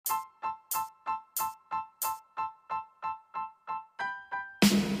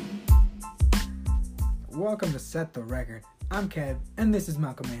welcome to Set the Record. I'm Kev, and this is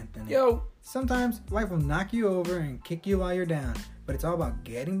Malcolm Anthony. Yo! Sometimes life will knock you over and kick you while you're down, but it's all about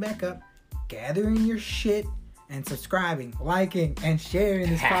getting back up, gathering your shit, and subscribing, liking, and sharing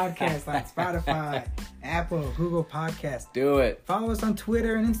this podcast on Spotify, Apple, Google Podcasts. Do it. Follow us on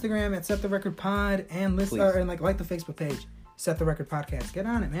Twitter and Instagram at Set the Record Pod, and like the Facebook page, Set the Record Podcast. Get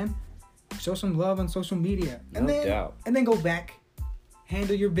on it, man. Show some love on social media. No doubt. And then go back,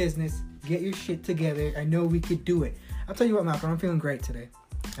 handle your business, get your shit together. I know we could do it. I'll tell you what, Malcolm, I'm feeling great today.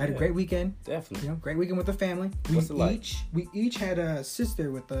 I had a great weekend. Definitely. Great weekend with the family. What's it like? We each had a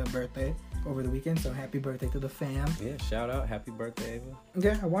sister with a birthday over the weekend, so happy birthday to the fam. Yeah, shout out. Happy birthday, Ava.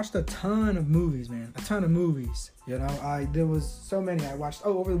 Yeah, I watched a ton of movies, man. A ton of movies. There was so many. I watched,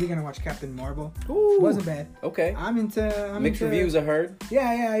 over the weekend I watched Captain Marvel. Ooh. Wasn't bad. Okay. I'm Mixed reviews, I heard.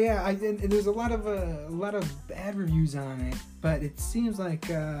 Yeah. And there's a lot of bad reviews on it, but it seems like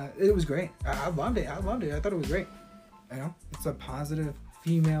it was great. I loved it. I thought it was great. It's a positive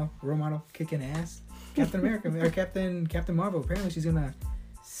female role model kicking ass. Captain America or Captain Marvel. Apparently, she's gonna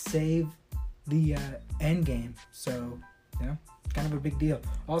save the end game. So, kind of a big deal.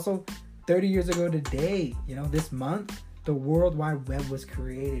 Also, 30 years ago today, this month, the World Wide Web was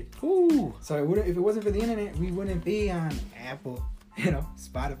created. Ooh. So if it wasn't for the internet, we wouldn't be on Apple,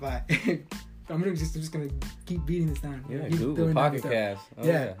 Spotify. I'm just gonna keep beating this down. Yeah, keep Google, Pocket Cast. Oh,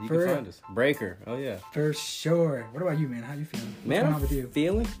 yeah. You can find us. Breaker. Oh, yeah. For sure. What about you, man? How you feeling? What's Man, going I'm on with you?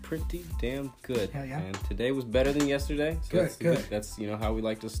 feeling pretty damn good. Hell yeah. And today was better than yesterday. So Good. That's how we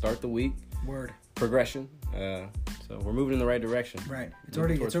like to start the week. Word. Progression. So we're moving in the right direction. Right. It's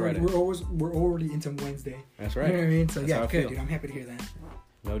Moving already. towards We're already into Wednesday. That's right. You know what I mean? So That's how I good, feel. dude. I'm happy to hear that.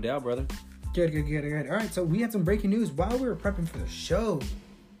 No doubt, brother. Good. All right. So we had some breaking news while we were prepping for the show.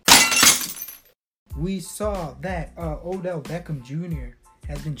 We saw that Odell Beckham Jr.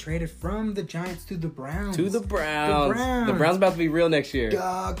 has been traded from the Giants to the Browns. The Browns about to be real next year.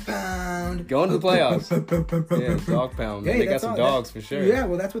 Dog pound. Going to the playoffs. Yeah, dog pound. Hey, they got some dogs for sure. Yeah,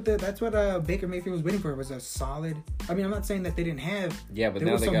 well, that's what Baker Mayfield was waiting for. Was a solid. I mean, I'm not saying that they didn't have. Yeah, but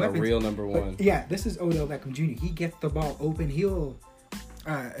now they got weapons, a real number one. But yeah, this is Odell Beckham Jr. He gets the ball open. He'll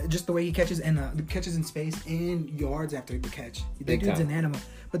just the way he catches and catches in space and yards after the catch. The dude's an animal.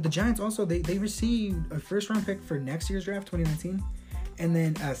 But the Giants also they received a first round pick for next year's draft, 2019, and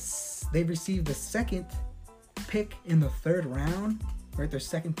then they received the second pick in the third round, right? Their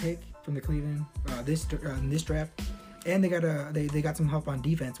second pick from the Cleveland this draft, and they got some help on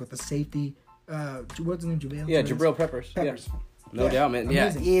defense with the safety. What's his name? Jabril Peppers. Yeah. No doubt, man.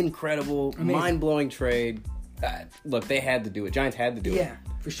 Amazing. Yeah, incredible, mind-blowing trade. Look, they had to do it. Giants had to do it. Yeah,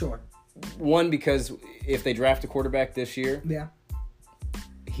 for sure. One, because if they draft a quarterback this year,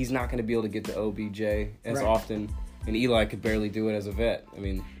 he's not going to be able to get to OBJ as often, and Eli could barely do it as a vet. I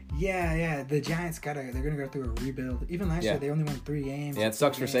mean, the Giants they're gonna go through a rebuild. Even last year, they only won 3 games. Yeah, it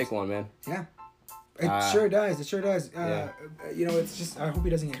sucks for Saquon, man. Yeah, it sure does. It's just I hope he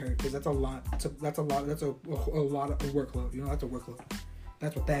doesn't get hurt because that's a lot. That's a lot of workload. That's a workload.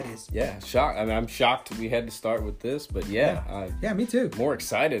 That's what that is. Yeah, shocked. I mean, I'm shocked we had to start with this, but yeah, me too. More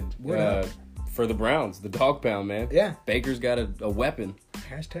excited for the Browns, the dog pound, man. Yeah, Baker's got a weapon.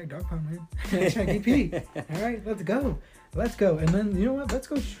 Hashtag dog pound, man. Hashtag DP. All right, let's go. And then you know what? Let's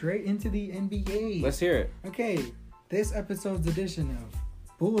go straight into the NBA. Let's hear it. Okay, this episode's edition of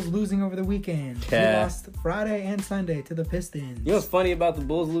Bulls losing over the weekend. Yeah. They lost Friday and Sunday to the Pistons. You know what's funny about the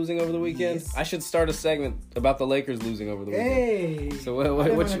Bulls losing over the weekend? Yes. I should start a segment about the Lakers losing over the weekend. Hey. So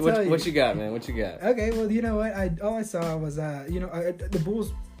what you got, man? What you got? Okay, well, you know what? All I saw was the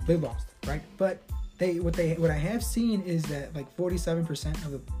Bulls, they lost, right? But what I have seen is that like 47%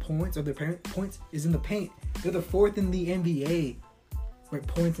 of the points of their points is in the paint. They're the 4th in the NBA, right?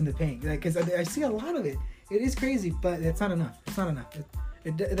 Points in the paint. Because I see a lot of it. It is crazy, but it's not enough.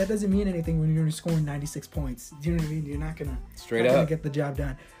 That doesn't mean anything when you're scoring 96 points. Do you know what I mean? You're not gonna get the job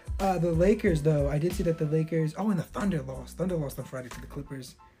done. The Lakers, though, I did see that the Lakers. Oh, and the Thunder lost. Thunder lost on Friday to the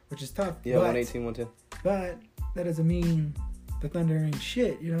Clippers, which is tough. Yeah, 118, 110. But that doesn't mean the Thunder ain't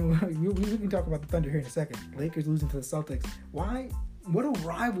shit. We can talk about the Thunder here in a second. Lakers losing to the Celtics. Why? What a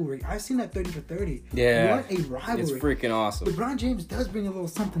rivalry. I've seen that 30 for 30. Yeah. What a rivalry. It's freaking awesome. LeBron James does bring a little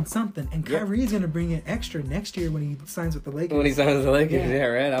something. And Kyrie's going to bring it extra next year when he signs with the Lakers. When he signs with the Lakers, yeah,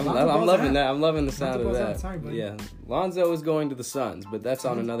 right. I'm loving that. I'm loving the sound of that. Sorry, buddy. Yeah. Lonzo is going to the Suns, but that's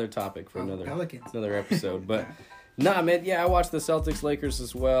on another topic for another episode. But nah, man, I watched the Celtics Lakers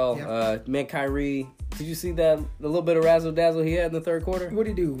as well. Yep. Man, Kyrie, did you see that the little bit of razzle dazzle he had in the third quarter? What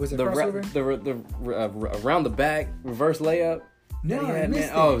did he do? Was it crossover? The around the back reverse layup. No, I missed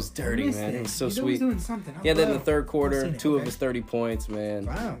it. Oh, it was dirty, man. It was so sweet. He was doing something. Yeah, then in the third quarter, 2 of his 30 points, man.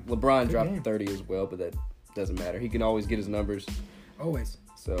 Wow. LeBron Good dropped game. 30 as well, but that doesn't matter. He can always get his numbers. Always.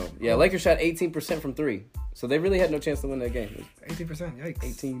 So, yeah, Lakers shot 18% from 3. So they really had no chance to win that game. 18%, yikes.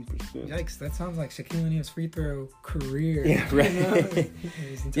 18%. Yikes, that sounds like Shaquille O'Neal's free throw career. Yeah, right.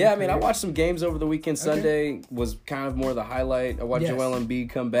 Yeah, I mean, I watched some games over the weekend. Sunday was kind of more the highlight. I watched Joel Embiid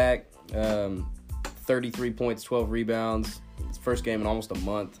come back. 33 points, 12 rebounds. His first game in almost a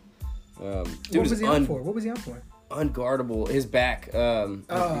month. Dude, what was he out for? What was he out for? Unguardable. His back. He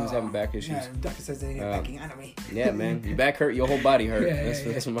was having back issues. Yeah, doctor says they need backing anatomy. Yeah, man. Your back hurt, your whole body hurt.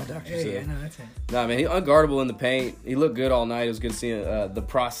 That's what my doctor said. Yeah, no, that's it. Nah, man, he unguardable in the paint. He looked good all night. It was good seeing the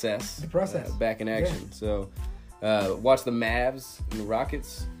process. The process. Back in action. Yeah. So, watch the Mavs and the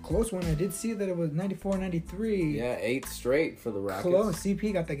Rockets. Close one. I did see that it was 94-93. Yeah, 8th straight for the Rockets. Close.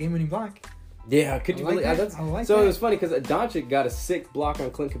 CP got that game-winning block. Yeah, could you believe that? I like so that. It was funny because Doncic got a sick block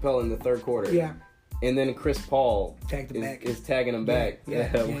on Clint Capella in the third quarter. Yeah. And then Chris Paul is tagging him back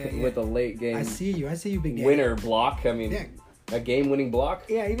with a late game. I see you, big guy. Winner block. I mean, a game-winning block.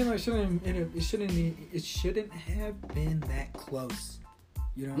 Yeah, even though it shouldn't have been that close.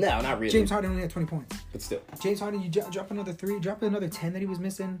 You know? No, not really. James Harden only had 20 points. But still. James Harden, you drop another 3, drop another 10 that he was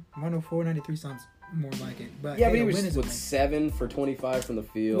missing. 104-93 sounds more like it. But yeah, but he was with 7 for 25 from the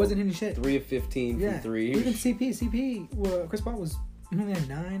field. It wasn't hitting shit. 3 of 15 from 3. Even CP, well, Chris Paul was only had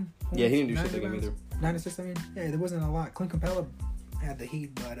 9 points. Yeah, he didn't do shit that game either. 9 assists, I mean. Yeah, there wasn't a lot. Clint Capella had the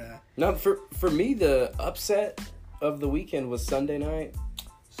heat, but... No, for me, the upset of the weekend was Sunday night.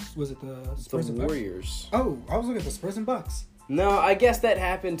 Was it the Spurs and Warriors? Bucks? Oh, I was looking at the Spurs and Bucks. No, I guess that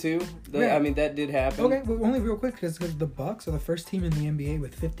happened too. I mean, that did happen. Okay, but only real quick because the Bucks are the first team in the NBA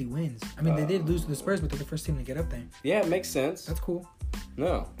with 50 wins. I mean, they did lose to the Spurs, but they're the first team to get up there. Yeah, it makes sense. That's cool.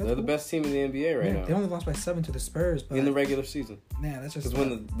 No, they're the best team in the NBA right now. They only lost by 7 to the Spurs, but in the regular season. Yeah, that's just because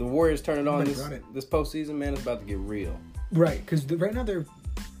when the Warriors turn it on this postseason, man, it's about to get real. Right, because right now they're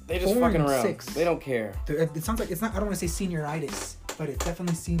just fucking around. 6. They don't care. It sounds like it's not. I don't want to say senioritis, but it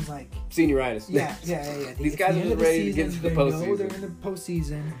definitely seems like senioritis. Yeah. These guys are just ready to get to the postseason. They know they're in the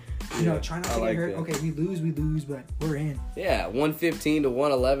postseason. You know, trying not to get hurt. Okay, we lose, but we're in. Yeah, 115 to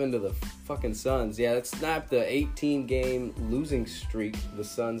 111 to the fucking Suns. Yeah, that snapped the 18-game losing streak the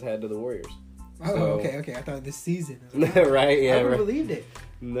Suns had to the Warriors. Oh, so, okay. I thought this season. Right? Yeah, I never believed it.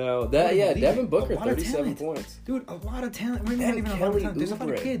 No, Devin Booker, 37 points. Dude, a lot of talent. Not even a lot of talent. There's a lot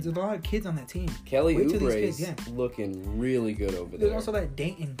of kids. There's a lot of kids on that team. Kelly Oubre's looking really good over there. There's also that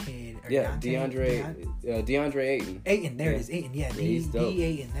Dayton kid. DeAndre Ayton. Ayton, there it is. Ayton, yeah. D.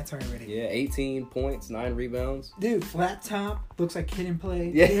 Ayton, that's right already. Yeah, 18 points, 9 rebounds. Dude, flat top, looks like kid in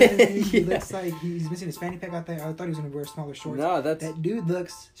play. Yeah. You know what I mean? He looks like he's missing his fanny pack out there. I thought he was going to wear smaller shorts. No, that dude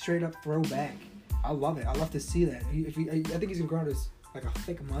looks straight up throwback. I love it. I love to see that. I think he's going to grow out his like a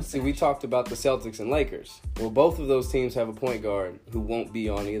thick mustache. See, we talked about the Celtics and Lakers. Well, both of those teams have a point guard who won't be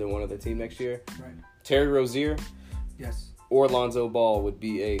on either one of their team next year. Right. Terry Rozier. Yes. Or Lonzo Ball would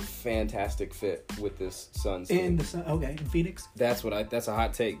be a fantastic fit with this Suns team. In Phoenix. That's a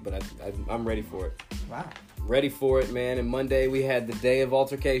hot take, but I'm ready for it. Wow. Ready for it, man. And Monday we had the day of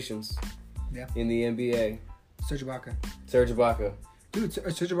altercations. Yeah. In the NBA. Serge Ibaka. Dude,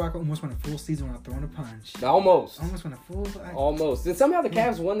 Serge Ibaka almost won a full season without throwing a punch. Almost won a full... Almost. And somehow the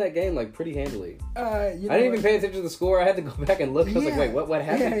Cavs won that game, like, pretty handily. I didn't even pay attention to the score. I had to go back and look. I was like, wait, what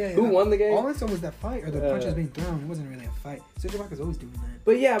happened? Yeah. Who won the game? All I saw was that fight, or the punches being thrown. It wasn't really a fight. Serge Ibaka's always doing that.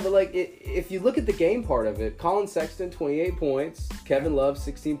 But like, if you look at the game part of it, Colin Sexton, 28 points. Kevin Love,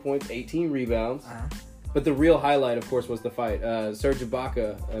 16 points, 18 rebounds. But the real highlight, of course, was the fight. Serge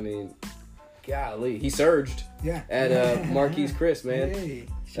Ibaka, I mean... Golly, he surged at Marquise Chris, man.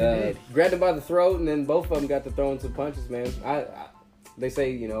 Hey, grabbed him by the throat, and then both of them got to throwing some punches, man. They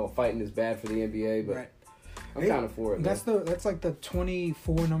say, fighting is bad for the NBA, but I'm kind of for it. That's like the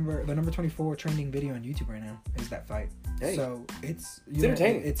 24 number, the number 24 trending video on YouTube right now is that fight. Hey. So it's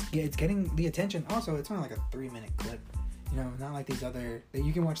entertaining. It's getting the attention. Also, it's only like a 3-minute clip. Not like these other.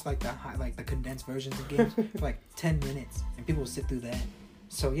 You can watch like the condensed versions of games for like 10 minutes, and people will sit through that.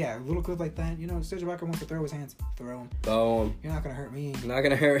 So, yeah, a little clip like that. Serge Ibaka wants to throw his hands. Throw him. Boom. You're not going to hurt me. Not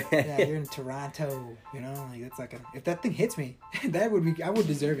going to hurt me. Yeah, you're in Toronto. That's like if that thing hits me, I would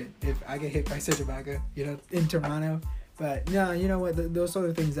deserve it if I get hit by Serge Ibaka, in Toronto. But, no, you know what? Those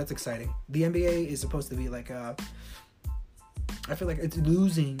other things, that's exciting. The NBA is supposed to be like I feel like it's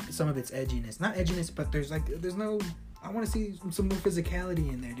losing some of its edginess. Not edginess, but there's no... I want to see some more physicality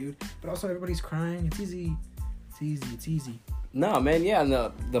in there, dude. But also, everybody's crying. It's easy. It's easy. No, man, yeah.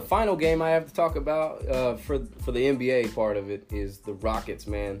 And the final game I have to talk about for the NBA part of it is the Rockets,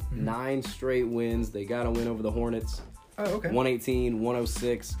 man. Mm-hmm. 9 straight wins. They got a win over the Hornets. Oh, okay. 118,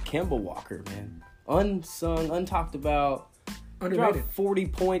 106. Kemba Walker, man. Unsung, untalked about. Underrated. Dropped 40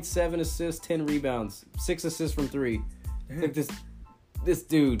 points, 7 assists, 10 rebounds, 6 assists from 3. Yeah. Like this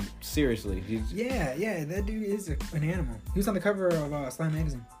dude, seriously. Yeah, that dude is an animal. He was on the cover of Slam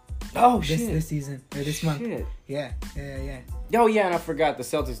Magazine. Oh, This season, or this month. Yeah. Oh, yeah, and I forgot the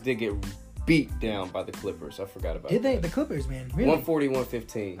Celtics did get beat down by the Clippers. I forgot about Did they? that. The Clippers, man. Really?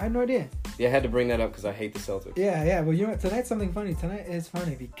 140-115. I had no idea. Yeah, I had to bring that up because I hate the Celtics. Yeah. Well, you know what? Tonight's something funny. Tonight is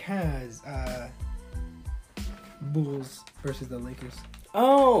funny because Bulls versus the Lakers.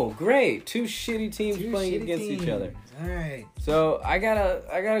 Oh, great! 2 shitty teams playing shitty against each other. All right. So I got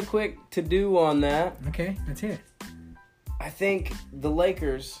a quick to do on that. Okay, let's hear it. I think the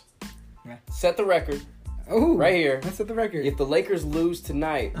Lakers Yeah. set the record Oh, right here. Let's set the record. If the Lakers lose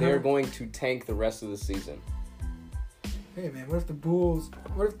tonight, they're Uh-huh. going to tank the rest of the season. Hey man, what if the Bulls?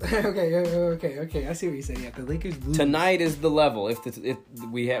 What if? Okay. I see what you say. Yeah, if the Lakers lose Tonight is the level. If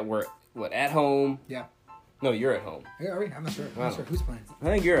we're at home. Yeah. No, you're at home. Yeah, all right. I'm not sure. Wow. who's playing. I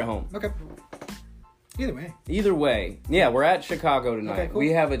think you're at home. Okay. Either way. Either way, yeah, we're at Chicago tonight. Okay, cool.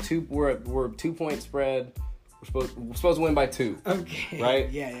 We have we're 2-point spread. We're supposed to win by 2. Okay. Right?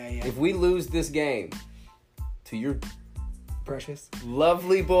 Yeah. If we lose this game to your Precious.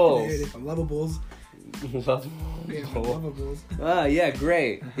 lovely Bulls. There it is. Love Bulls. Love Yeah, Bulls. love Bulls. Yeah,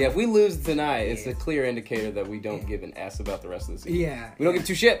 great. Yeah, if we lose tonight, it's a Yes. clear indicator that we don't give an ass about the rest of the season. Yeah. We don't give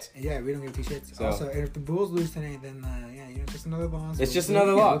 2 shits. Yeah, we don't give 2 shits. So- Also, and if the Bulls lose tonight, then it's just another loss. It's just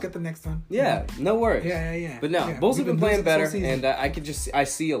another loss. Look at the next one. Yeah, no worries. Yeah. But no, Yeah, Bulls we've have been been playing losing this whole better, season. and I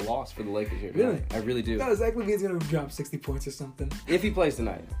see a loss for the Lakers here. Really? tonight. I really do. No, it's likely he's gonna drop 60 points or something. If he plays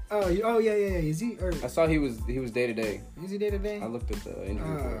tonight, Oh, yeah. Is he or I saw he was day to day. is he day to day? I looked at the injury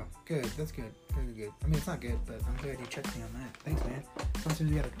Oh, report. good. That's good. Very good. I mean, it's not good, but I'm glad you checked me on that. Thanks, man. Sometimes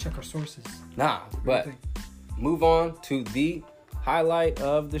we gotta check our sources. Nah, but move on to the highlight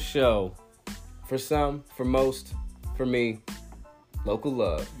of the show. For some, for most, for me, local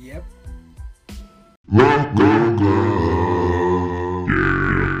love. Yep.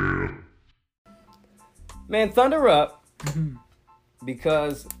 Man, thunder up Mhm.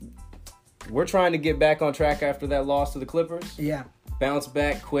 because we're trying to get back on track after that loss to the Clippers. Yeah. Bounce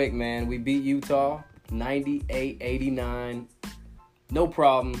back quick, man. We beat Utah 98-89. No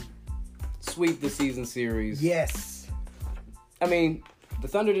problem. Sweep the season series. Yes. I mean, the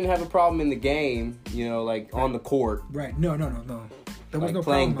Thunder didn't have a problem in the game, like on the court, Right. No. There was like no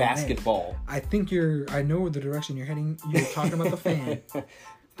playing problem on that. basketball. I think I know the direction you're heading. You're talking about the fan.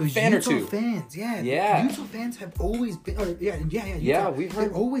 The Fan or Utah two. fans, yeah. Yeah. Utah fans have always been, yeah. Yeah, Utah. we've heard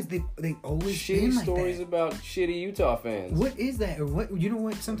they always been Shitty like stories that. about shitty Utah fans. What is that? Or what? You know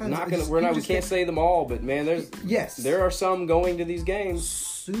what? Sometimes We can't say them all, but man, Yes. there are some going to these games.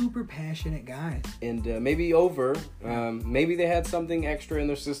 super passionate guys. And maybe maybe they had something extra in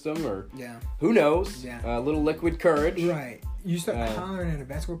their system, or Yeah. who knows? Yeah. A little liquid courage. Right. You start hollering at a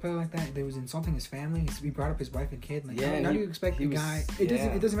basketball player like that. They was insulting his family. He brought up his wife and kid. Like, Yeah, how do you expect he a was- guy? yeah.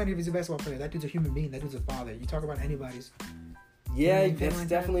 It doesn't matter if he's a basketball player. That dude's a human being. That dude's a father. You talk about anybody's. Yeah, Anything that's like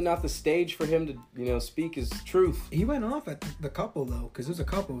definitely not the stage for him to speak his truth. He went off at the couple though, because there's a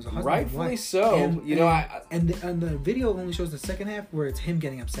couple. It was a husband Rightfully and wife. so. And the video only shows the second half where it's him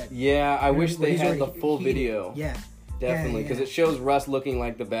getting upset. Yeah, I wish Where they he's had the already full heated. video. Yeah. Definitely, because Yeah. it shows Russ looking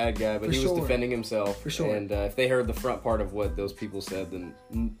like the bad guy, but For he was sure. defending himself. For sure. And if they heard the front part of what those people said,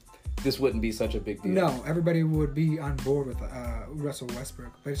 then this wouldn't be such a big deal. No, everybody would be on board with Russell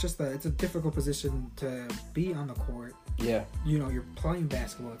Westbrook, but it's just it's a difficult position to be on the court. Yeah. You're playing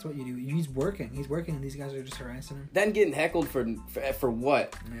basketball. It's what you do. He's working, and these guys are just harassing him. Then getting heckled for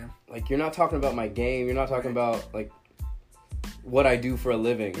what? Yeah. Like, you're not talking about my game. You're not talking about, like, what I do for a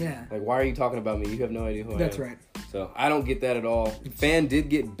living. Yeah. Like, why are you talking about me? You have no idea who I am. That's right. So, I don't get that at all. Fan did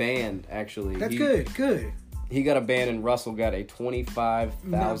get banned, actually. That's good. Good. He got a ban, and Russell got a Not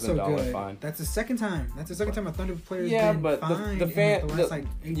 $25,000 so good. fine. That's the second time. That's the second time a Thunder player's Yeah, been but fined the fan, in the last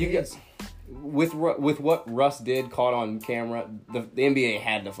 8 days. with what Russ did caught on camera, the NBA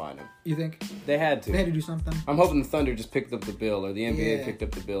had to find him. You think They had they had to. to do something? I'm hoping the Thunder just picked up the bill, or the NBA Yeah. picked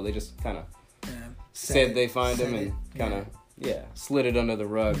up the bill. They just kind of Yeah. said they fined him Said and it. kind of slid it under the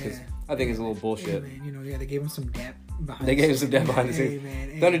rug, because Yeah. I think it's a little Hey, bullshit. man, they gave him some dap behind. They the gave him scenes. some dap behind the Hey, scenes. man,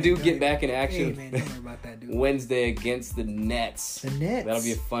 hey, Thunder man, do don't get even- back in action. Hey, man, don't worry about that, dude. Wednesday against the Nets. The Nets. That'll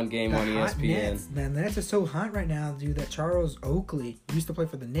be a fun game The on hot ESPN. Nets. Man, the Nets are so hot right now, dude, that Charles Oakley used to play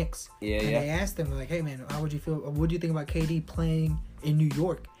for the Knicks. Yeah, and yeah. they asked him, like, hey, man, how would you feel? What do you think about KD playing in New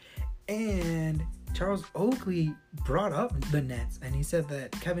York? And Charles Oakley brought up the Nets, and he said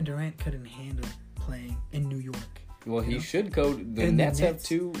that Kevin Durant couldn't handle playing in New York. Well, he should go. The And Nets have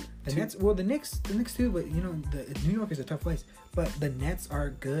two. The Nets too, but the New York is a tough place. But the Nets are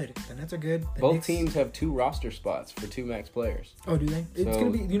good. The Nets are good. Both teams have 2 roster spots for 2 max players. Oh, do they? It's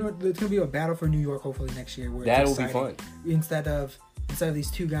gonna be it's gonna be a battle for New York hopefully next year. Where that'll be fun. Instead of these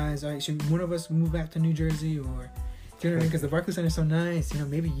 2 guys, all right, should one of us move back to New Jersey or? Do you know what I mean? Because the Barclays Center is so nice.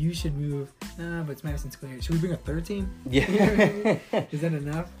 Maybe you should move. Nah, but it's Madison Square. Should we bring a 3rd team? Yeah. You know what I mean? Is that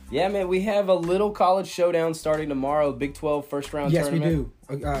enough? Yeah, man. We have a little college showdown starting tomorrow. Big 12 first round tournament. Yes,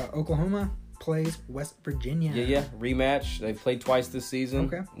 we do. Oklahoma plays West Virginia. Yeah. Rematch. They've played twice this season.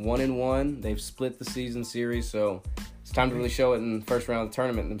 Okay. 1-1. They've split the season series, so it's time to really show it in the first round of the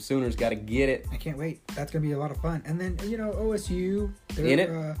tournament. Them Sooners got to get it. I can't wait. That's gonna be a lot of fun. And then OSU. In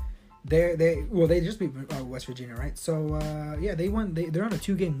it. They just beat West Virginia, right? So they won. They're on a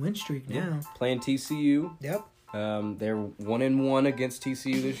 2-game win streak now. Playing TCU. Yep. They're 1-1 against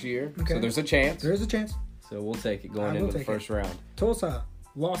TCU this year. Okay. So there's a chance. There's a chance. So we'll take it going into the first round. Tulsa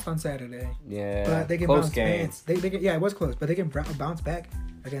lost on Saturday. Yeah. But they can close bounce game. back. It was close, but they can bounce back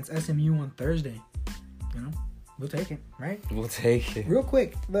against SMU on Thursday. We'll take it, right? We'll take it. Real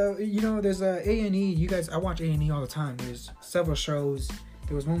quick, though, there's A&E. You guys, I watch A&E all the time. There's several shows.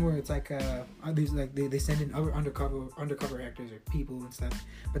 There was one where it's like these they send in other undercover actors or people and stuff.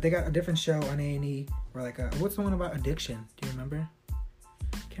 But they got a different show on A&E where what's the one about addiction? Do you remember?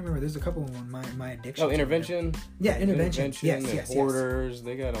 Can't remember. There's a couple on my addiction. Oh, Intervention. Yeah, Intervention. Yes. Hoarders.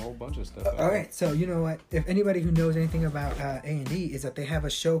 They got a whole bunch of stuff. All right. So you know what? If anybody who knows anything about A&E is that they have a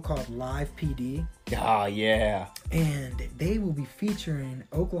show called Live PD. Ah, yeah. And they will be featuring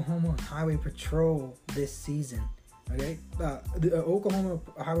Oklahoma Highway Patrol this season. Okay, the Oklahoma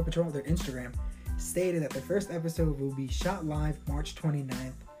Highway Patrol, their Instagram, stated that the first episode will be shot live March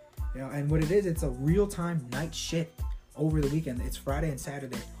 29th. And what it is, it's a real-time night shift over the weekend. It's Friday and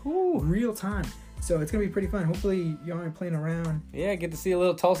Saturday. Ooh. Real time. So it's going to be pretty fun. Hopefully y'all aren't playing around. Yeah, get to see a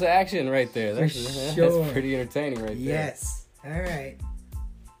little Tulsa action right there. That's pretty entertaining right there. Yes. All right.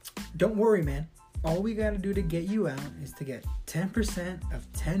 Don't worry, man. All we got to do to get you out is to get 10%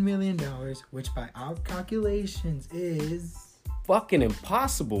 of $10 million, which by our calculations is... fucking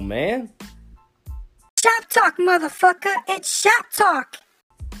impossible, man. Shop talk, motherfucker. It's shop talk.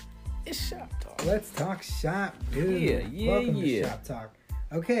 It's shop talk. Let's talk shop, dude. Yeah. Welcome to Shop Talk.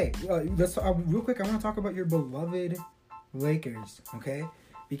 Okay, let's real quick. I want to talk about your beloved Lakers, okay?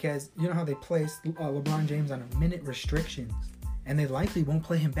 Because you know how they placed LeBron James on a minute restrictions, and they likely won't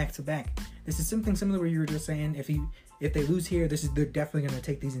play him back to back. This is something similar where you were just saying if they lose here, they're definitely going to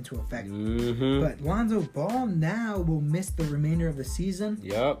take these into effect. Mm-hmm. But Lonzo Ball now will miss the remainder of the season.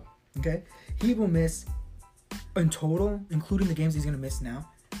 Yep. Okay, he will miss in total, including the games he's going to miss now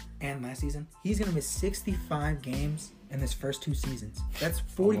and last season. He's going to miss 65 games in his first 2 seasons. That's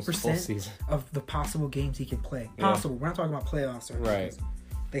 40% of the possible games he could play. Possible. We're not talking about playoffs or right.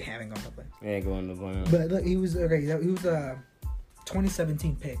 They haven't gone to play. They ain't going to play. But look, he was a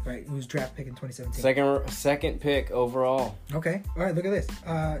 2017 pick, right? He was draft pick in 2017. Second pick overall. Okay. All right. Look at this.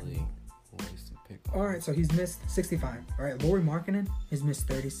 All right. So he's missed 65. All right. Lauri Markkanen has missed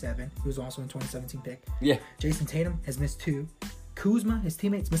 37. He was also in 2017 pick. Yeah. Jason Tatum has missed 2. Kuzma, his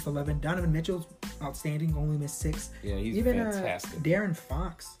teammates, missed 11. Donovan Mitchell's outstanding, only missed 6. Yeah, he's even fantastic. Darren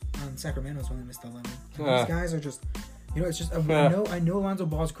Fox on Sacramento's only missed 11. These guys are just, it's just I know Lonzo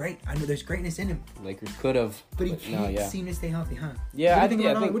Ball's great. I know there's greatness in him. Lakers could have, but he can't seem to stay healthy, huh? Yeah, what do you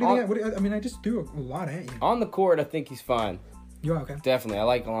think? I mean, I just threw a lot at you. On the court, I think he's fine. You're okay. Definitely, I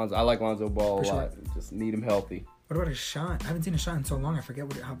like Lonzo Ball a lot. Sure. Just need him healthy. What about his shot? I haven't seen a shot in so long. I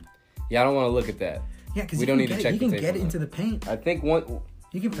forget how. Yeah, I don't want to look at that. Yeah, because we don't need to check. He can get it into the paint. I think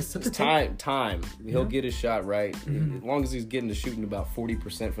you can facilitate. Time. He'll get his shot right. Mm-hmm. As long as he's getting to shooting about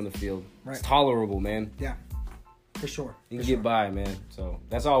 40% from the field. Right. It's tolerable, man. Yeah. For sure. You can get by, man. So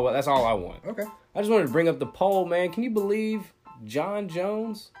that's all I want. Okay. I just wanted to bring up the poll, man. Can you believe John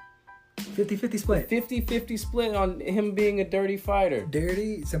Jones? 50-50 split. 50-50 split on him being a dirty fighter.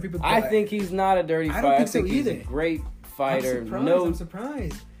 Dirty? Some people... I think he's not a dirty fighter. I don't think so either. He's a great fighter. I'm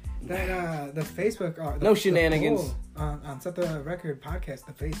surprised. That the Facebook... no shenanigans. On Set the Record podcast,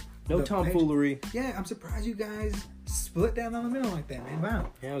 no tomfoolery. Yeah, I'm surprised you guys split down the middle like that, man.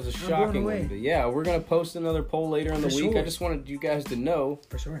 Wow. Yeah, it was a shocking one. But yeah, we're going to post another poll later in the week. I just wanted you guys to know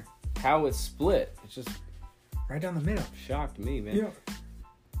for sure how it's split. It's just right down the middle. Shocked me, man.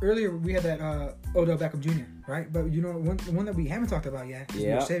 Earlier we had that Odell Beckham Jr., right? But one that we haven't talked about yet, we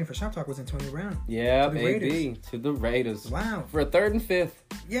were saving for Shop Talk, was Antonio Brown. Yeah, AB to the Raiders. Wow. For a 3rd and 5th.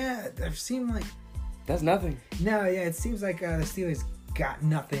 Yeah, it seemed like... That's nothing. No, yeah, it seems like the Steelers got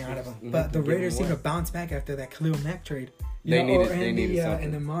nothing out of him. But the Raiders seem to bounce back after that Khalil Mack trade. They needed something.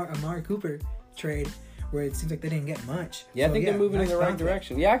 And the Amari Cooper trade, where it seems like they didn't get much. Yeah, So, I think they're moving in the right bounce back.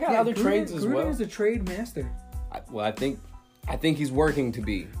 direction. Yeah, I got other trades as Gruden well. is a trade master. I think he's working to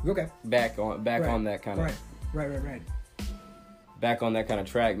be Okay. back on that kind of Right. back on that kind of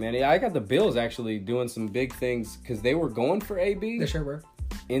track, man. Yeah, I got the Bills actually doing some big things because they were going for AB. They sure were.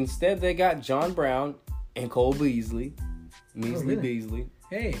 Instead, they got John Brown and Cole Beasley, really? Beasley,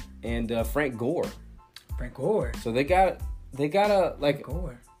 Hey, and Frank Gore. Frank Gore. So they got Frank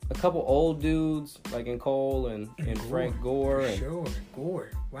Gore. a couple old dudes like in Cole and Frank Gore, and Sure, Gore.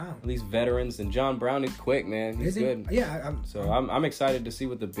 Wow. at least veterans. And John Brown is quick, man. He's Is he? good. Yeah. I'm excited to see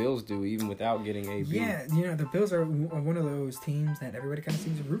what the Bills do, even without getting AB. Yeah, the Bills are one of those teams that everybody kind of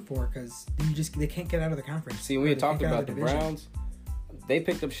seems to root for because they can't get out of the conference. See, we had They can't talked get out about of the division. Browns. They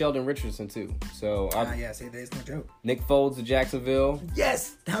picked up Sheldon Richardson too. So See, there's no joke. Nick Foles to Jacksonville.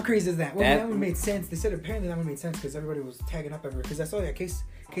 Yes! How crazy is that? Well, That- that one made sense. They said apparently that one made sense because everybody was tagging up everywhere. Because I saw that Case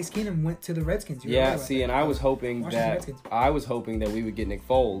Keenum went to the Redskins. You were right Yeah, about see, that. and I was hoping Washington that we would get Nick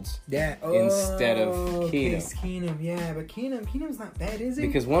Foles Yeah. instead of Keenum. Case Keenum, yeah, but Keenum's not bad, is he?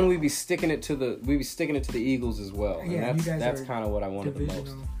 because one we'd be sticking it to the Eagles as well. And Yeah, you guys that's are kind of what I wanted the most.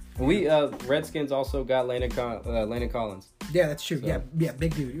 divisional. We Redskins also got Landon Collins. Yeah, that's true. So- Yeah,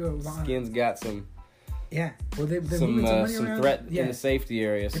 big dude. Skins got some Yeah. Well, they're moving some money around. threat Yeah. in the safety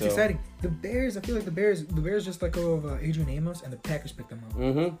area. It's So exciting. The Bears, I feel like the Bears just let go of Adrian Amos, and the Packers picked them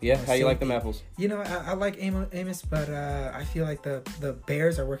up. Yeah, how you like safety. them apples? I like Amos, but I feel like the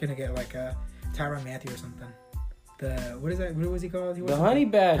Bears are working to get like Tyrann Mathieu or something. What is that? What was he called? The Honey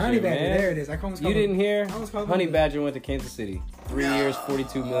Badger, Honey Badger. man. There it is. I almost You didn't hear? I almost called him Honey the- Badger went to Kansas City. 3 years,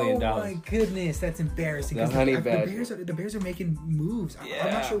 $42 million. Oh my goodness, that's embarrassing. The 'cause Honey Badger. The Bears are making moves. I'm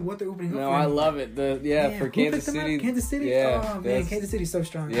Yeah. not sure what they're opening up. No, for I anymore. love it. For Who Kansas picked them up? City. Kansas City. Yeah, Oh man, that's- Kansas City's so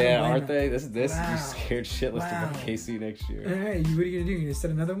strong. I don't Yeah, blame aren't them. they? This Wow. you scared shitless Wow. about KC next year. All right, what are you gonna do? You gonna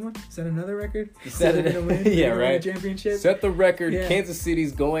set another one? Set another record? Set they're it- gonna win? yeah, They're gonna win a right. championship. Set the record. Yeah. Kansas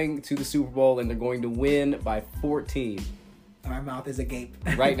City's going to the Super Bowl and they're going to win by 14. My mouth is agape.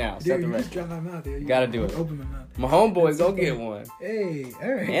 Right now, Dude, set the you just record. dropped my mouth there. You Gotta do it. Open my mouth. My homeboy, That's go okay. get one. Hey,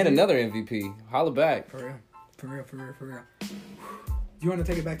 all right. And another MVP. Holla back. For real. You want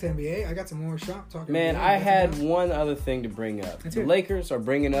to take it back to NBA? I got some more shop talk. Man, NBA. I That's had enough. one other thing to bring up. Let's The hear it. Lakers are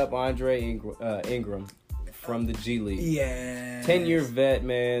bringing up Andre Ingram from the G League. Yeah. 10-year vet,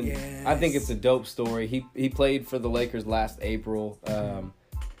 man. Yes. I think it's a dope story. He played for the Lakers last April.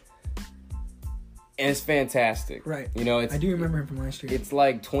 And it's fantastic. Right. It's I do remember him from last year. It's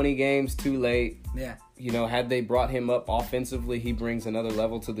like 20 games too late. Yeah. Had they brought him up offensively, he brings another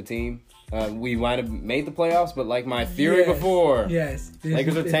level to the team. We might have made the playoffs, but like my theory Yes. before, Yes.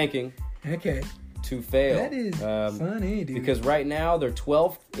 Lakers are tanking Okay. to fail. That is funny, dude. Because right now they're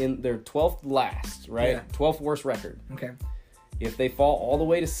 12th last, right? Yeah. 12th worst record. Okay. If they fall all the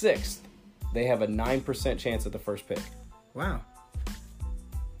way to 6th, they have a 9% chance at the first pick. Wow.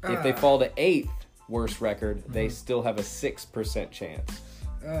 If they fall to 8th worst record, they still have a 6% chance.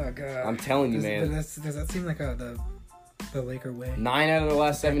 Oh god. I'm telling you, man. Does that seem like the Laker way? 9 out of the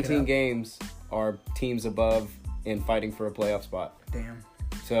last Back it 17 up. games are teams above and fighting for a playoff spot. Damn.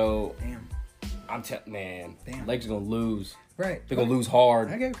 So Damn. man, Damn. Lakers are gonna lose. Right. They're gonna lose hard.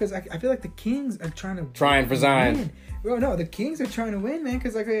 I get it because I feel like the Kings are trying For Zion. win. Well, no, the Kings are trying to win, man.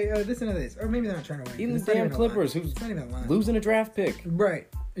 Because listen to this, or maybe they're not trying to win. Even It's the not damn even a line. Clippers, who's It's not even a line. losing a draft pick. Right.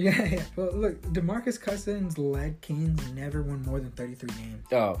 Yeah. Well, look, DeMarcus Cousins led Kings never won more than 33 games.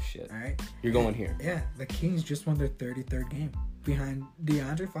 Oh shit! All right. You're going here. Yeah, the Kings just won their 33rd game behind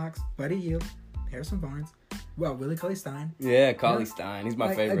DeAndre Fox, Buddy Hield, Harrison Barnes, Willie Cauley-Stein. Yeah, Cauley Yeah. Stein. He's my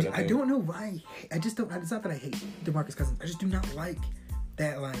Like, favorite. I don't know why. I just don't. It's not that I hate DeMarcus Cousins. I just do not like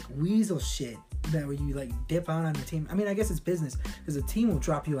that weasel shit that where you dip out on the team. I mean, I guess it's business because the team will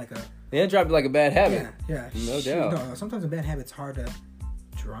drop you like a Yeah, dropped you like a bad habit. yeah. No Shoot, doubt. No, sometimes a bad habit's hard to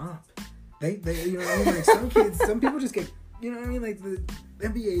drop. They you know what I mean? Like some kids, some people just get, you know what I mean? Like the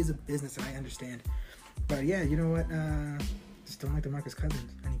NBA is a business, and I understand. But yeah, you know what? Just don't like DeMarcus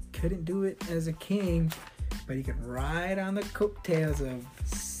Cousins, and he couldn't do it as a King, but he could ride on the coattails of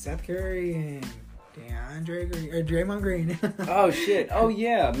Seth Curry and Draymond Green. Oh shit! Oh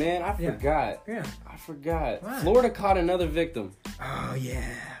yeah, man, I Yeah. forgot. Yeah. I forgot. What? Florida caught another victim. Oh yeah.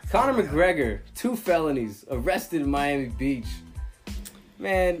 Conor Yeah. McGregor, 2 felonies, arrested in Miami Beach.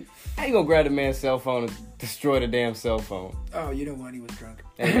 Man, how you gonna grab a man's cell phone and destroy the damn cell phone? Oh, you know what? He was drunk.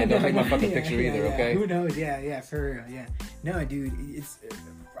 Hey, man, don't take my fucking picture either, yeah. okay? Who knows? Yeah, for real. Yeah. No, dude, it's.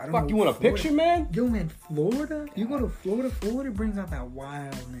 I don't Fuck, know, you want a Florida- picture, man? Yo, man, Florida? You go to Florida? Florida brings out that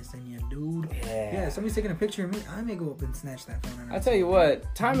wildness in you, dude. Yeah. Yeah, somebody's taking a picture of me. I may go up and snatch that phone. I tell you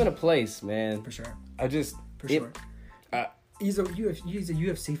what, time and a place, man. For sure. I just For it- sure. uh, He's a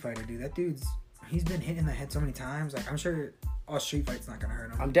UFC fighter, dude. That dude's. he's been hit in the head so many times. Like, I'm sure all street fight's not gonna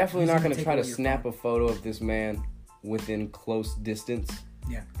hurt him. I'm definitely He's not gonna take try to away your snap phone. a photo of this man within close distance.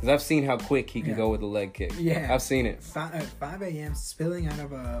 Yeah. Because I've seen how quick he can Yeah. go with a leg kick. Yeah. I've seen it. 5 a.m. spilling out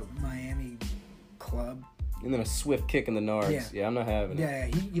of a Miami club. And then a swift kick in the nards. Yeah, I'm not having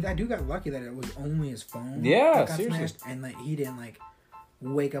it. Yeah, that dude got lucky that it was only his phone. Yeah, that got seriously. smashed, and like he didn't like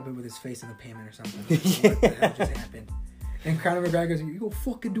wake up with his face in the pavement or something. What the hell just happened? And Conor McGregor's, you go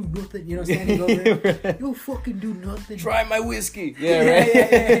fucking do nothing. You know, standing over there. Right. You go fucking do nothing. Try my whiskey. Yeah,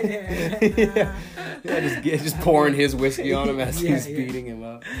 right? Yeah. just pouring his whiskey on him as he's Yeah. beating him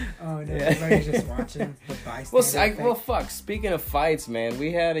up. Oh, no. Yeah. Everybody's just watching the bystander. Well, fuck. Speaking of fights, man,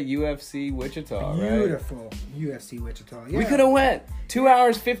 we had a UFC Wichita, right? Beautiful UFC Wichita. Yeah. We could have went 2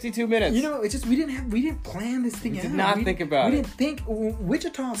 hours, 52 minutes. You know, it's just we didn't plan this thing out. did not think about we it. didn't think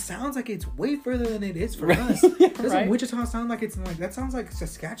Wichita sounds like it's way further than it is for Right. us. Yeah, Doesn't right. Wichita sound like it's like that? Sounds like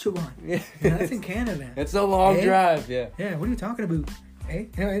Saskatchewan. Yeah. That's in Canada. It's a long Hey? drive, yeah. Yeah, what are you talking about? Hey,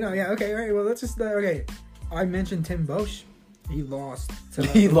 no, yeah, okay, all right. Well, let's just okay. I mentioned Tim Bosch. He lost. To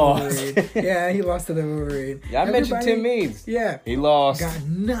He the lost. Wolverine. Yeah, he lost to the Wolverine. Yeah, I mentioned Tim Means. Yeah, He lost. got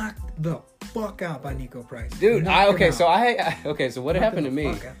knocked the fuck out by Nico Price. Dude, Knocked him out. so what Knocked happened to him the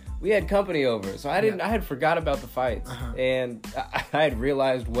me? fuck out. We had company over, so I had forgot about the fights, Uh-huh. and I had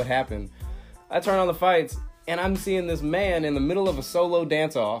realized what happened. I turned on the fights, and I'm seeing this man in the middle of a solo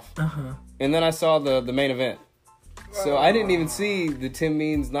dance-off, and then I saw the main event. So I didn't even see the Tim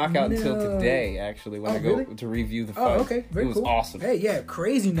Means knockout until No. today, actually, when Oh, I go really? to review the fight. Oh, okay, very It was cool. awesome. Hey, yeah,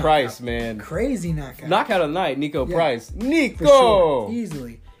 crazy knockout. Price, man. Crazy knockout. Knockout of the night, Nico Yeah. Price. For Nico! sure.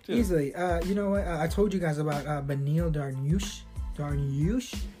 Easily. Just- Easily. You know what? I told you guys about Benil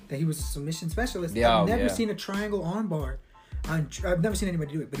Dariush, that he was a submission specialist. Yeah, I've never yeah. seen a triangle armbar. I've never seen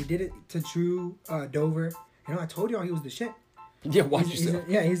anybody do it, but he did it to Drew Dover. You know, I told y'all he was the shit. Yeah, watch yourself.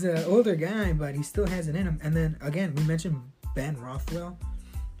 He's an older guy, but he still has it in him. And then, again, we mentioned Ben Rothwell.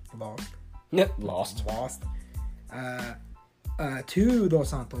 Yep, lost. Two Dos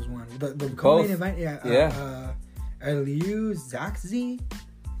Santos won. The Both. co-main event, Yeah. Eliu Zaxi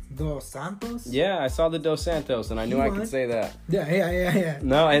Dos Santos. Yeah, I saw the Dos Santos, and I knew He I won. could say that. Yeah.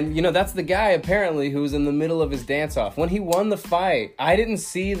 No, and that's the guy apparently who was in the middle of his dance off. When he won the fight, I didn't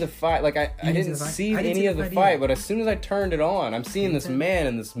see the fight. Like I didn't see any of the fight, but as soon as I turned it on, I'm seeing this man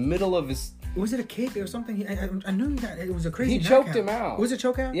in this middle of his. Was it a kick or something? I knew that it was a crazy. He choked knockout. him out. Was it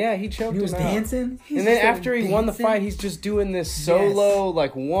chokeout? Yeah, he choked He was him out. dancing. He's And then just after he won the dancing. fight, he's just doing this solo,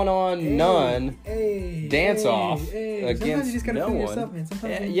 like one-on-none dance off Sometimes against you just gotta no feel one. yourself, man.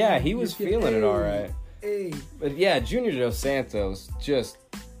 Sometimes Yeah, you he was just get, feeling it all right. Hey. But yeah, Junior Dos Santos just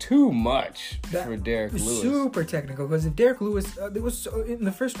too much That for Derek was Lewis. super technical because if Derek Lewis, it was in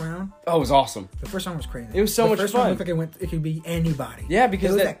the first round. Oh, it was awesome. The first round was crazy. It was so much The first fun. round looked like it could be anybody. Yeah, because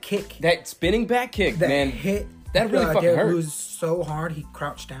it was that- that kick, That spinning back kick, that man. hit. that really fucking Derek hurt. Lewis so hard he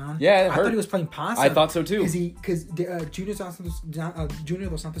crouched down. Yeah, it I hurt. thought he was playing possum. I thought so too. Because Junior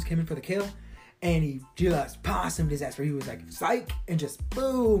Dos Santos came in for the kill, and he just possummed his ass. Where he was like psych and just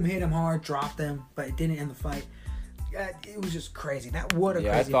boom hit him hard, dropped him, but it didn't end the fight. It was just crazy. That what a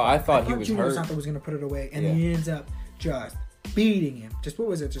Yeah, crazy. I fight. thought he was Junior hurt. Dos Santos was gonna put it away, and Yeah. he ends up just beating him. Just what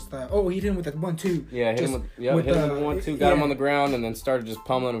was it? Just he hit him with that 1-2. Yeah, hit him with him with 1-2, got him on the ground, and then started just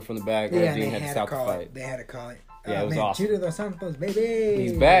pummeling him from the back. Yeah, Dean and had to stop the fight. They had to call it. Yeah, it was awesome. Junior Dos Santos, baby.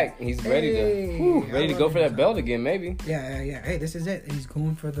 He's back. He's ready Hey, to ready to I go love for him. that belt again, maybe. Yeah. Hey, this is it. He's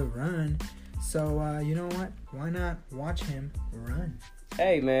going for the run. So, you know what? Why not watch him run?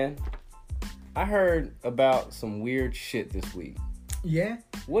 Hey, man, I heard about some weird shit this week. Yeah?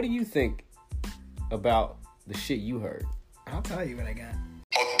 What do you think about the shit you heard? I'll tell you what I got.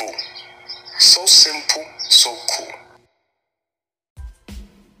 Oddball. So simple, so cool.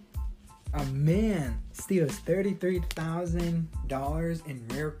 A man steals $33,000 in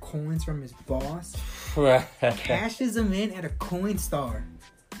rare coins from his boss, cashes them in at a coin store.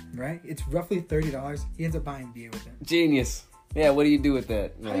 Right? It's roughly $30. He ends up buying beer with it. Genius. Yeah, what do you do with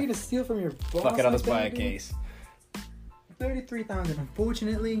that? How are you gonna steal from your boss? Fuck it, I'll like just buy a that, dude? case. $33,000.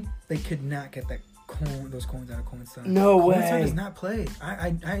 Unfortunately, they could not get those coins out of coin store. No Coin way. store does not play.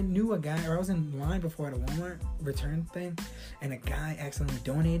 I knew a guy, or I was in line before at a Walmart return thing, and a guy accidentally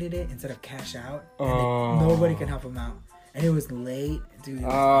donated it instead of cash out, and nobody could help him out. And it was late, dude. It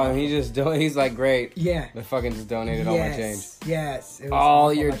was awful. He's like, great. Yeah. I fucking just donated all my change. Yes. It was Oh,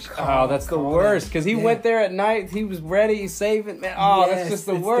 awful. you're. Like, call- That's the call worst. them. Because he Yeah. went there at night. He was ready. He's saving. Man, oh, Yes, that's just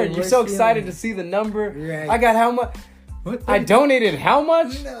the it's the worst. You're worst so excited feeling. to see the number. Right. I got how much? What? I donated how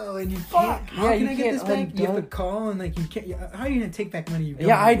much? No, and you Fuck. can't. How Yeah, can you I get can't this back? You have to undone. call and like you can't. How are you gonna take back money you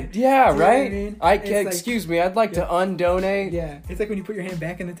Yeah, donated? yeah, Do you know what right. I mean? I It's like- excuse me. I'd like to undonate. Yeah, it's like when you put your hand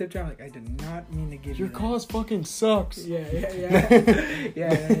back in the tip jar. Like I did not mean to give Your you that. cause fucking sucks. Yeah.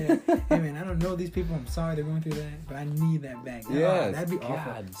 Yeah. Hey man, I don't know these people. I'm sorry they're going through that, but I need that back. Yes, That'd be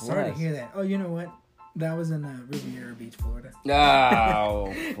awful. God Sorry to bless. hear that. Oh, you know what? That was in Riviera Beach, Florida. Oh,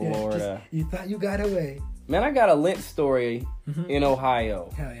 Yeah, Florida. you thought you got away. Man, I got a lint story in Ohio.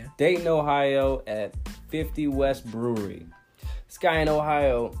 Hell yeah. Dayton, Ohio at 50 West Brewery. This guy in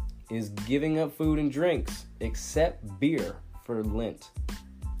Ohio is giving up food and drinks except beer for Lent.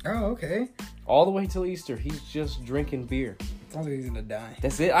 Oh, okay. All the way till Easter, he's just drinking beer. Sounds like he's gonna die.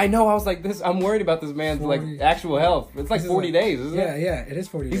 That's it. I know. I was like, I'm worried about this man's 40 like actual health. It's like This is 40 days, isn't Yeah, it? yeah, it is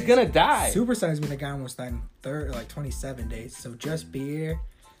 40 He's days. gonna die. Supersized when the guy almost died in 27 days. So just beer.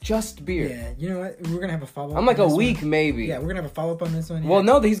 Just beer. Yeah, you know what? We're gonna have a follow up. I'm like a week maybe. Yeah, we're gonna have a follow up on this one. Well, yeah.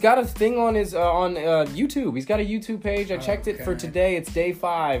 no, he's got a thing on his on YouTube. He's got a YouTube page. I checked it for God. today. It's day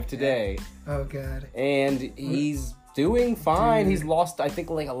 5 today, Oh god. and he's doing fine. Dude. He's lost, I think,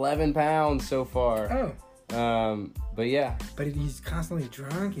 like 11 pounds so far. Oh, But yeah, but he's constantly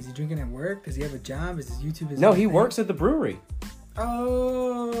drunk. Is he drinking at work? Does he have a job? Is his YouTube his no, own he thing? works at the brewery,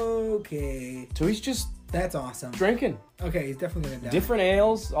 Oh, okay. so he's just That's awesome. drinking Okay, he's definitely gonna die. different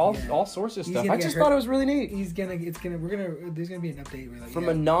ales, all Yeah. sorts of He's stuff. gonna I get just hurt. thought it was really neat. There's gonna be an update where like From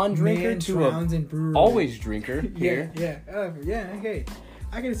a non-drinker man to drowns a in brewery. always drinker here. Yeah. Yeah. Okay.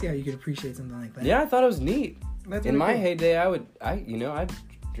 I can see how you could appreciate something like that. Yeah, I thought it was neat. That's In really my cool. heyday, I'd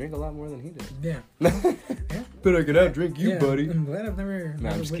drink a lot more than he did. Yeah. But I could outdrink you, Yeah, buddy. I'm glad I've never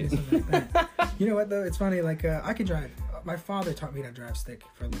I'm just witnessed something like that. You know what though? It's funny. Like I can drive. My father taught me to drive stick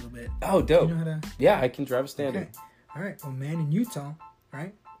for a little bit. Oh, dope. You know how to? Yeah, I can drive a standard. Okay. All right. Well, man in Utah,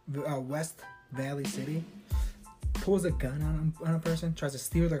 right? West Valley City, pulls a gun on a person, tries to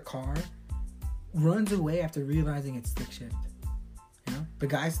steal their car, runs away after realizing it's stick shift. You know, the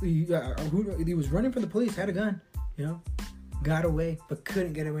guy he was running from the police, had a gun. You know, got away but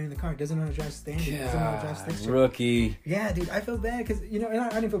couldn't get away in the car. Doesn't know how to drive standard. Doesn't know how to drive stick shift. Rookie. Yeah, dude, I feel bad because and I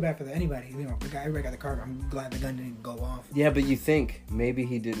didn't feel bad for anybody. You know, the guy everybody got the car. I'm glad the gun didn't go off. Yeah, but you think maybe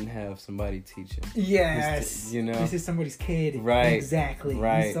he didn't have somebody teach him. Yes, You know? this is somebody's kid. Right, Exactly.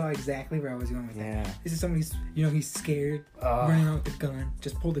 right. You saw exactly where I was going with Yeah. that. This is somebody's. He's scared, running around with the gun.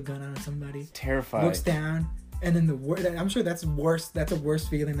 Just pulled the gun out on somebody. Terrified. Looks down, and then I'm sure that's worse. That's a worse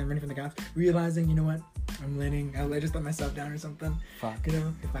feeling than running from the cops. Realizing, you know what? I just let myself down or something. Fuck. You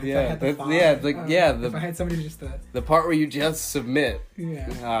know, if I Yeah, had the that's- father, yeah, like, yeah, if I had somebody to just The part where you just submit.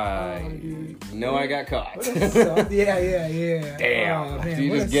 yeah. Dude. know I got caught. What a suck. Yeah. Damn. Oh, man, Do you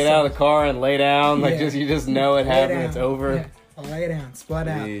what just a get suck. out of the car and lay down? Like Yeah. you just know it Lay happened. down. It's over. Yeah. Lay down, splat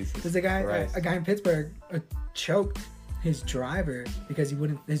out. Jesus There's a guy Christ. in Pittsburgh choked his driver because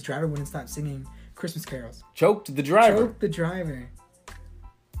his driver wouldn't stop singing Christmas carols. Choked the driver. Choked the driver.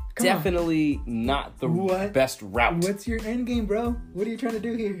 Come on. Definitely not the What? best route. What's your end game, bro? What are you trying to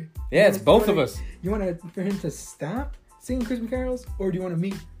do here? Yeah, it's both of us. You want for him to stop singing Christmas carols, or do you want to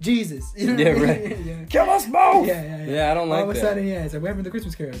meet Jesus? You know Yeah, what I right. mean? Yeah. Kill us both. Yeah, I don't like All of a that. sudden, it's like, what happened to the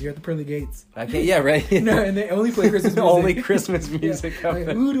Christmas carols? You're at the pearly gates. I can't. Yeah, right. No, and they only play Christmas music. Only Christmas music. Yeah. Like,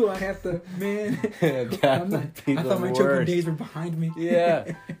 who do I have to, man? That I'm not, would be I the thought my choking worst. days were behind me.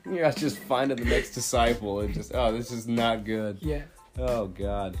 Yeah. You're not just finding the next disciple and just, this is not good. Yeah. Oh,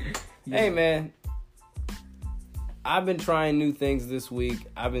 God. Yeah. Hey, man. I've been trying new things this week.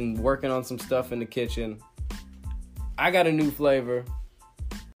 I've been working on some stuff in the kitchen. I got a new flavor.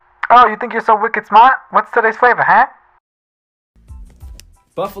 Oh, you think you're so wicked smart? What's today's flavor, huh?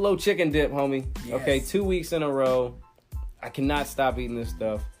 Buffalo chicken dip, homie. Yes. Okay, 2 weeks in a row. I cannot stop eating this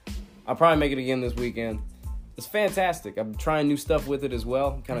stuff. I'll probably make it again this weekend. It's fantastic. I'm trying new stuff with it as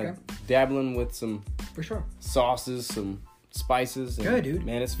well. Kind of dabbling with some For sure. sauces, some spices. And, Good, dude.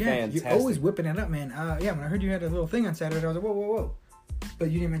 Man, it's yeah, fantastic. You're always whipping it up, man. When I heard you had a little thing on Saturday, I was like, whoa.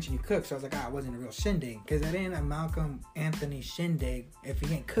 But you didn't mention you cook, so I was like, it wasn't a real shindig. Because that ain't a Malcolm Anthony shindig if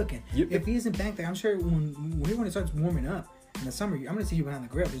he ain't cooking. Yep. If he isn't back there, I'm sure when it starts warming up in the summer, I'm going to see you behind the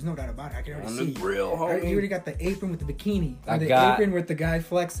grill. There's no doubt about it. I can already On see the grill, you. homie. You already got the apron with the bikini. Or I the got- apron with the guy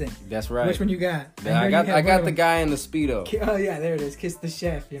flexing. That's right. Which one you got? Yeah, I know got you had one of the them. guy in the Speedo. Oh yeah, there it is. Kiss the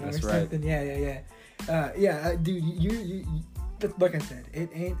chef, That's or right. something. Yeah. Dude, you like I said, it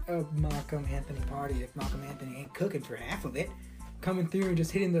ain't a Malcolm Anthony party if Malcolm Anthony ain't cooking for half of it. Coming through and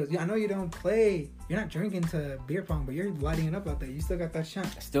just hitting those. I know you don't play. You're not drinking to beer pong, but you're lighting it up out there. You still got that shot.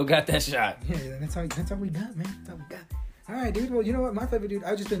 Still got that shot. Yeah, that's all we got, man. That's all we got. All right, dude. Well, you know what? My favorite, dude.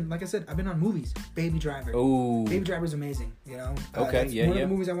 I've just been, like I said, I've been on movies. Baby Driver. Ooh. Baby Driver's amazing. You know. Okay. One of the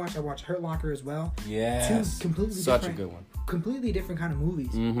movies I watched Hurt Locker as well. Yes. Two completely Such different, a good one. Completely different kind of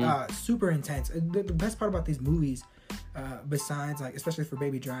movies. Super intense. The best part about these movies, besides like, especially for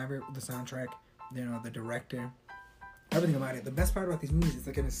Baby Driver, the soundtrack, you know, the director, everything about it. The best part about these movies is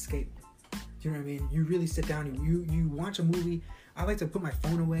like an escape. Do you know what I mean? You really sit down. You watch a movie. I like to put my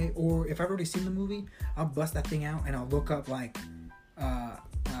phone away, or if I've already seen the movie, I'll bust that thing out and I'll look up like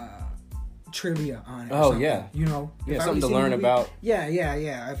trivia on it. Oh yeah, you know, something to learn about. Yeah.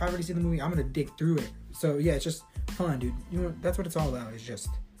 If I've already seen the movie, I'm gonna dig through it. So yeah, it's just fun, dude. You know, that's what it's all about. It's just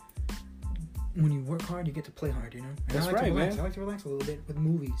when you work hard, you get to play hard. You know, and that's I like right, to relax. man. I like to relax a little bit with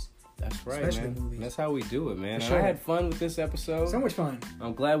movies. That's right, Especially man. movies. That's how we do it, man. For And sure. I had fun with this episode. So much fun.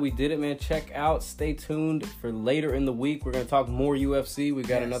 I'm glad we did it, man. Check out, stay tuned for later in the week. We're going to talk more UFC. We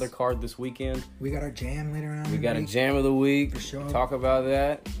got another card this weekend. We got our jam later on. We got a jam of the week. For sure. Talk about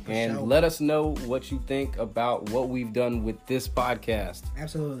that. And sure. let us know what you think about what we've done with this podcast.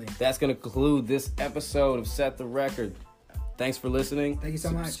 Absolutely. That's going to conclude this episode of Set the Record. Thanks for listening. Thank you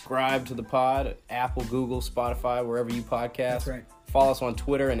so much. Subscribe to the pod, Apple, Google, Spotify, wherever you podcast. That's right. Follow us on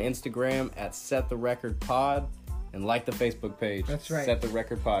Twitter and Instagram at Set the Record Pod, and like the Facebook page. That's right. Set the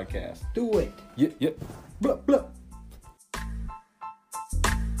Record Podcast. Do it. Yep. Blah, blah.